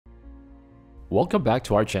welcome back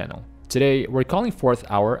to our channel. Today, we're calling forth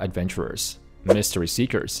our adventurers, mystery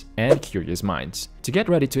seekers, and curious minds to get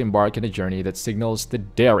ready to embark on a journey that signals the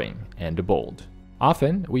daring and the bold.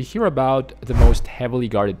 Often, we hear about the most heavily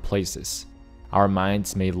guarded places. Our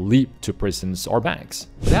minds may leap to prisons or banks.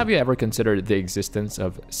 But have you ever considered the existence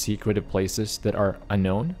of secretive places that are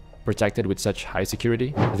unknown, protected with such high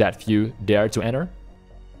security that few dare to enter?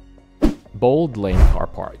 Bold Lane Car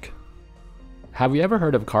Park. Have you ever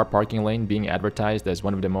heard of Car Parking Lane being advertised as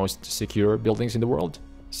one of the most secure buildings in the world?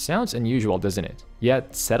 Sounds unusual, doesn't it?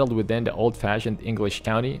 Yet, settled within the old-fashioned English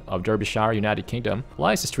county of Derbyshire, United Kingdom,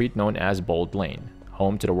 lies a street known as Bold Lane,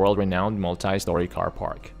 home to the world-renowned multi-story car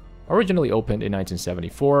park. Originally opened in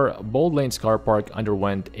 1974, Bold Lane's car park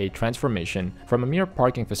underwent a transformation from a mere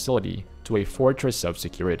parking facility to a fortress of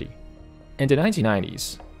security. In the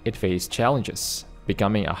 1990s, it faced challenges,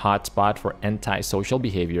 becoming a hotspot for anti-social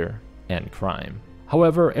behavior and crime.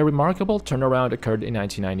 However, a remarkable turnaround occurred in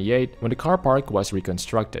 1998 when the car park was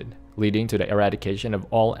reconstructed, leading to the eradication of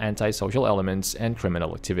all antisocial elements and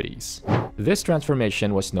criminal activities. This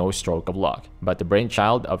transformation was no stroke of luck, but the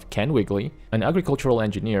brainchild of Ken Wigley, an agricultural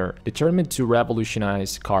engineer determined to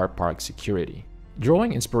revolutionize car park security.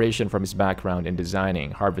 Drawing inspiration from his background in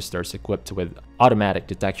designing harvesters equipped with automatic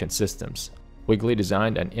detection systems, Wigley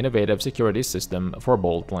designed an innovative security system for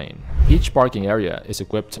Bold Lane. Each parking area is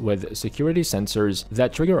equipped with security sensors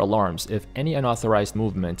that trigger alarms if any unauthorized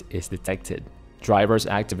movement is detected. Drivers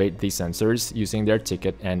activate these sensors using their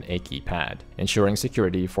ticket and a keypad, ensuring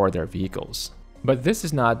security for their vehicles. But this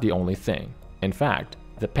is not the only thing. In fact,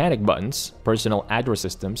 the panic buttons, personal address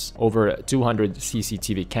systems, over 200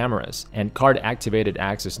 CCTV cameras, and card-activated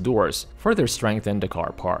access doors further strengthen the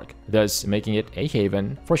car park, thus making it a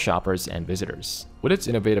haven for shoppers and visitors. With its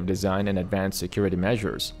innovative design and advanced security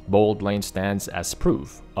measures, Bold Lane stands as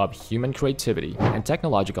proof of human creativity and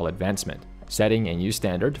technological advancement, setting a new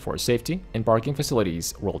standard for safety in parking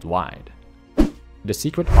facilities worldwide. The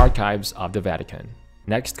Secret Archives of the Vatican.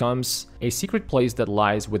 Next comes a secret place that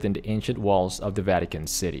lies within the ancient walls of the Vatican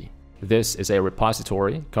City. This is a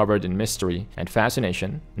repository covered in mystery and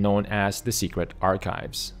fascination known as the Secret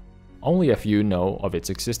Archives. Only a few know of its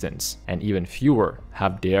existence, and even fewer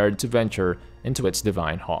have dared to venture into its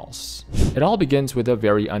divine halls. It all begins with a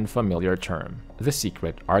very unfamiliar term, the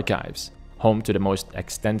Secret Archives, home to the most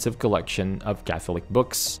extensive collection of Catholic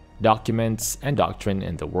books, documents, and doctrine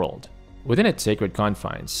in the world. Within its sacred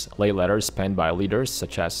confines lay letters penned by leaders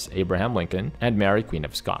such as Abraham Lincoln and Mary, Queen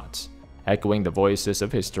of Scots, echoing the voices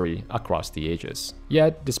of history across the ages.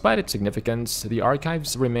 Yet, despite its significance, the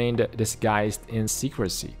archives remained disguised in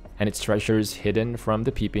secrecy, and its treasures hidden from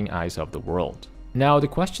the peeping eyes of the world. Now, the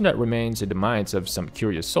question that remains in the minds of some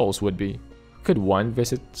curious souls would be, could one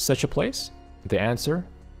visit such a place? The answer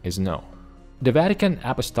is no. The Vatican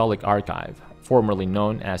Apostolic Archive, formerly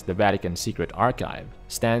known as the Vatican Secret Archive,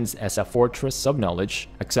 stands as a fortress of knowledge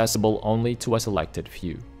accessible only to a selected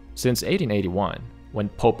few. Since 1881, when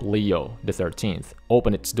Pope Leo XIII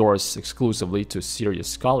opened its doors exclusively to serious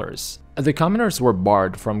scholars, the commoners were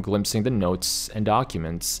barred from glimpsing the notes and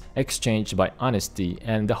documents exchanged by Honesty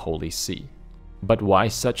and the Holy See. But why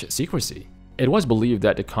such secrecy? It was believed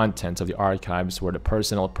that the contents of the archives were the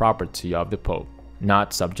personal property of the Pope,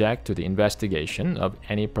 not subject to the investigation of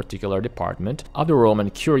any particular department of the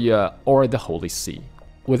Roman Curia or the Holy See.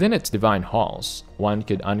 Within its divine halls, one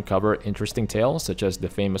could uncover interesting tales such as the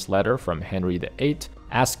famous letter from Henry VIII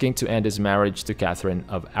asking to end his marriage to Catherine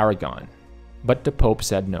of Aragon. But the Pope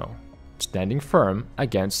said no, standing firm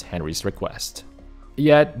against Henry's request.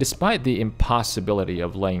 Yet, despite the impossibility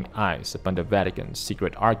of laying eyes upon the Vatican's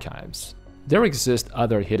secret archives, there exist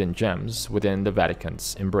other hidden gems within the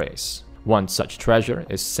Vatican's embrace. One such treasure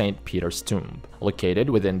is St. Peter's tomb, located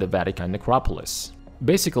within the Vatican necropolis.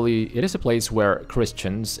 Basically, it is a place where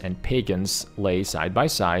Christians and pagans lay side by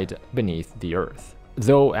side beneath the earth.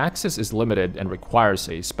 Though access is limited and requires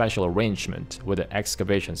a special arrangement with the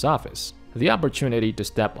excavations office, the opportunity to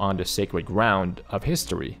step on the sacred ground of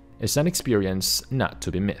history is an experience not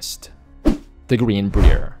to be missed. The Green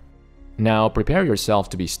Brier. Now prepare yourself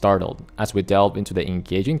to be startled as we delve into the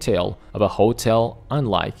engaging tale of a hotel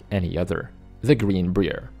unlike any other. The Green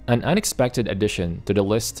Brier, an unexpected addition to the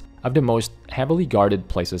list of the most heavily guarded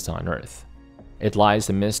places on Earth. It lies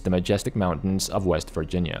amidst the majestic mountains of West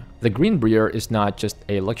Virginia. The Green Brier is not just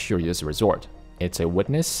a luxurious resort, it's a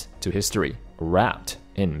witness to history, wrapped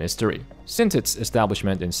in mystery. Since its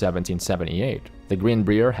establishment in 1778, the Green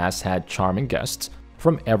Brier has had charming guests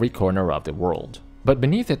from every corner of the world. But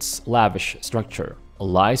beneath its lavish structure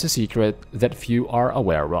lies a secret that few are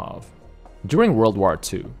aware of. During World War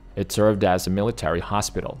II, it served as a military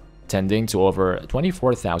hospital, tending to over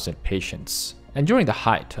 24,000 patients. and during the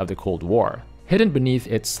height of the Cold War, hidden beneath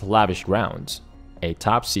its lavish grounds, a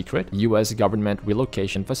top-secret U.S. government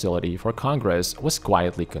relocation facility for Congress was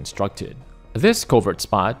quietly constructed. This covert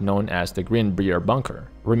spot, known as the Greenbrier Bunker,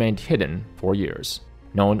 remained hidden for years,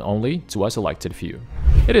 known only to a selected few.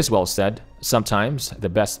 It is well said, sometimes the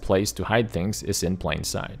best place to hide things is in plain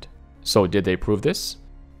sight. So did they prove this?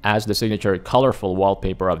 As the signature colorful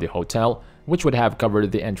wallpaper of the hotel, which would have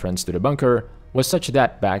covered the entrance to the bunker, was such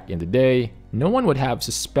that back in the day, no one would have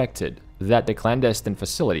suspected that the clandestine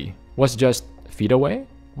facility was just feet away?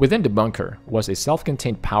 Within the bunker was a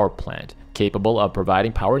self-contained power plant capable of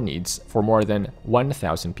providing power needs for more than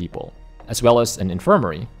 1,000 people, as well as an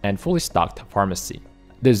infirmary and fully stocked pharmacy.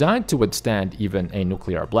 Designed to withstand even a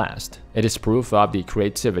nuclear blast, it is proof of the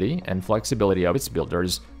creativity and flexibility of its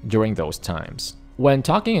builders during those times. When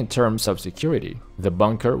talking in terms of security, the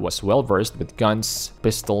bunker was well versed with guns,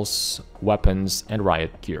 pistols, weapons, and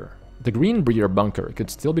riot gear. The Greenbrier Bunker could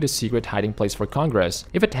still be the secret hiding place for Congress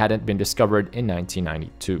if it hadn't been discovered in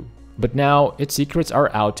 1992. But now, its secrets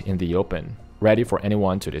are out in the open, ready for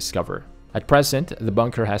anyone to discover. At present, the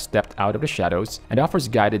bunker has stepped out of the shadows and offers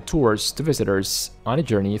guided tours to visitors on a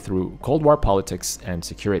journey through Cold War politics and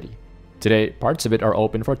security. Today, parts of it are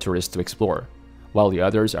open for tourists to explore, while the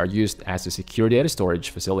others are used as a secure data storage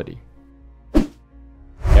facility.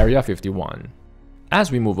 Area 51.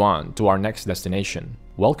 As we move on to our next destination,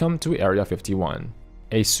 welcome to Area 51,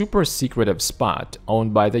 a super secretive spot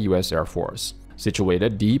owned by the US Air Force,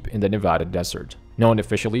 situated deep in the Nevada desert, known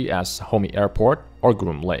officially as Homey Airport or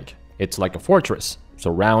Groom Lake. It's like a fortress,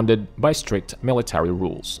 surrounded by strict military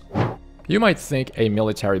rules. You might think a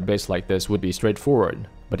military base like this would be straightforward,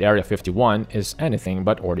 but Area 51 is anything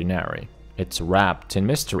but ordinary. It's wrapped in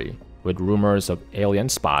mystery, with rumors of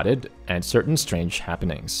aliens spotted and certain strange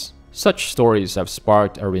happenings. Such stories have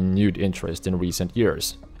sparked a renewed interest in recent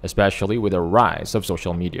years, especially with the rise of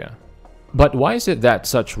social media. But why is it that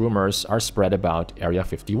such rumors are spread about Area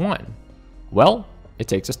 51? Well, it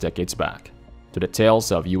takes us decades back, to the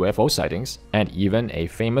tales of UFO sightings and even a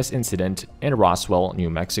famous incident in Roswell, New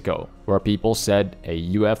Mexico, where people said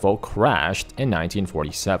a UFO crashed in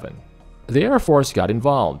 1947. The Air Force got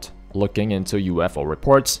involved, looking into UFO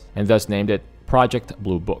reports, and thus named it Project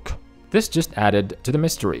Blue Book. This just added to the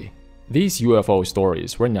mystery. These UFO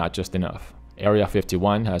stories were not just enough. Area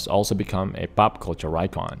 51 has also become a pop culture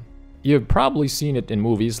icon. You've probably seen it in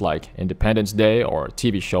movies like Independence Day or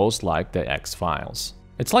TV shows like The X-Files.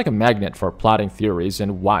 It's like a magnet for plotting theories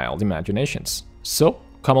and wild imaginations. So,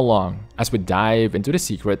 come along as we dive into the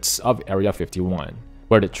secrets of Area 51,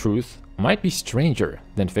 where the truth might be stranger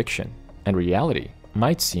than fiction, and reality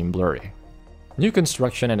might seem blurry. New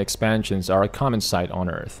construction and expansions are a common sight on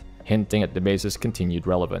Earth, hinting at the base's continued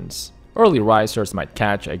relevance. Early risers might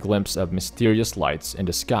catch a glimpse of mysterious lights in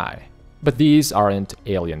the sky, but these aren't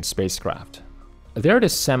alien spacecraft. They're the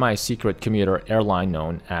semi-secret commuter airline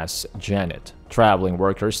known as Janet, traveling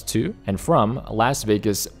workers to and from Las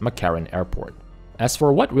Vegas McCarran Airport. As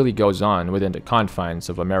for what really goes on within the confines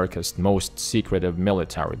of America's most secretive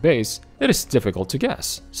military base, it is difficult to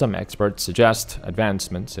guess. Some experts suggest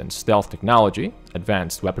advancements in stealth technology,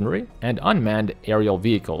 advanced weaponry, and unmanned aerial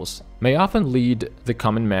vehicles may often lead the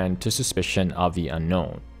common man to suspicion of the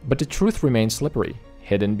unknown. But the truth remains slippery,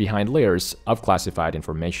 hidden behind layers of classified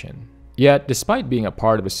information. Yet, despite being a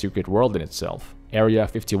part of a secret world in itself, Area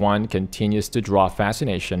 51 continues to draw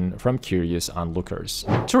fascination from curious onlookers.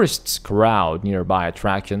 Tourists crowd nearby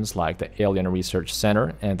attractions like the Alien Research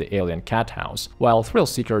Center and the Alien Cat House, while thrill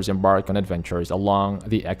seekers embark on adventures along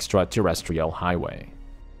the extraterrestrial highway.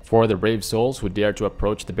 For the brave souls who dare to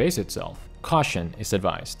approach the base itself, caution is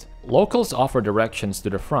advised. Locals offer directions to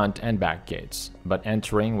the front and back gates, but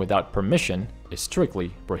entering without permission is strictly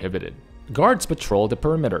prohibited. Guards patrol the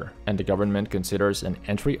perimeter, and the government considers an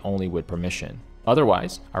entry only with permission.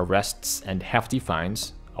 Otherwise, arrests and hefty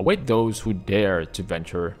fines await those who dare to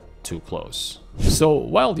venture too close. So,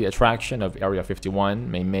 while the attraction of Area 51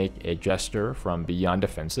 may make a gesture from beyond the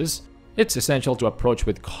fences, it's essential to approach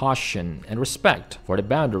with caution and respect for the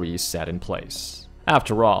boundaries set in place.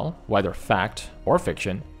 After all, whether fact or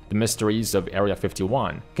fiction, the mysteries of Area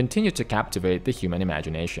 51 continue to captivate the human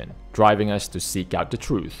imagination, driving us to seek out the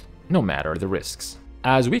truth, no matter the risks.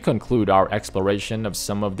 As we conclude our exploration of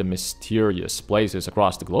some of the mysterious places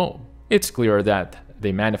across the globe, it's clear that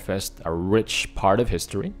they manifest a rich part of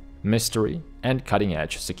history, mystery, and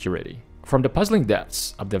cutting-edge security. From the puzzling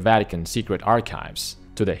depths of the Vatican secret archives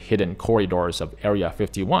to the hidden corridors of Area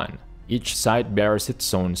 51, each site bears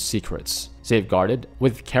its own secrets, safeguarded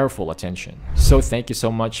with careful attention. So thank you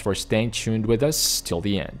so much for staying tuned with us till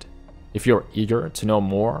the end. If you're eager to know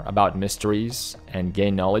more about mysteries and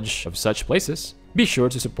gain knowledge of such places, be sure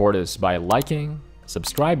to support us by liking,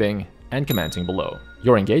 subscribing, and commenting below.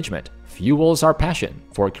 Your engagement fuels our passion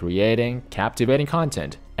for creating captivating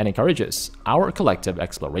content and encourages our collective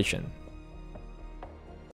exploration.